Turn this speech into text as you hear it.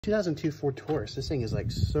2002 Ford Taurus. This thing is like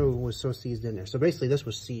was so seized in there. So basically this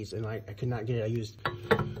was seized and I could not get it. I used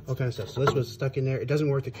all kinds of stuff. So this was stuck in there. It doesn't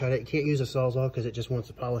work to cut it. You can't use a Sawzall because it just wants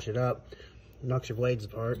to polish it up. Knocks your blades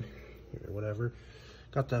apart or whatever.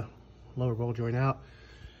 Got the lower ball joint out.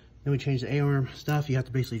 Then we changed the A-arm stuff. You have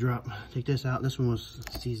to basically take this out. This one was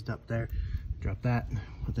seized up there. Drop that,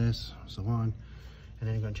 put this, so on. And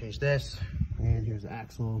then you're gonna change this. And here's the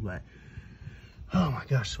axle, but oh my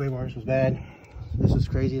gosh, sway bars was bad. This is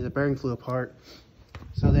crazy. The bearing flew apart.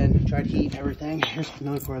 So then tried to heat everything. Here's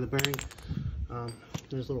another part of the bearing.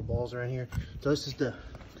 There's little balls right here. So this is the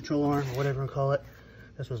control arm or whatever you call it.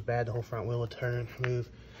 This was bad. The whole front wheel would turn, move.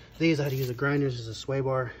 These I had to use the grinders. This is a sway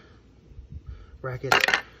bar bracket.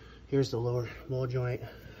 Here's the lower ball joint.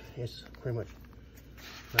 It's pretty much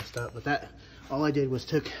messed up. But all I did was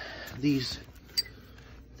took these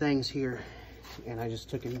things here and I just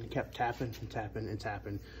took it and kept tapping and tapping and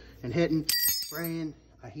tapping and hitting, spraying.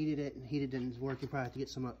 I heated it and heated didn't work. You probably have to get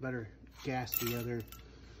some better gas, the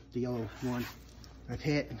yellow one. I've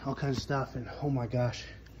hit and all kinds of stuff and oh my gosh.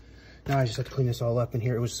 Now I just have to clean this all up in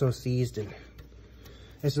here. It was so seized and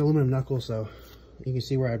it's an aluminum knuckle, so you can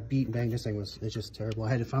see where I beat and banged this thing it's just terrible.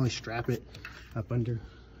 I had to finally strap it up under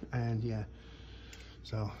and yeah.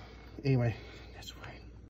 So anyway, that's why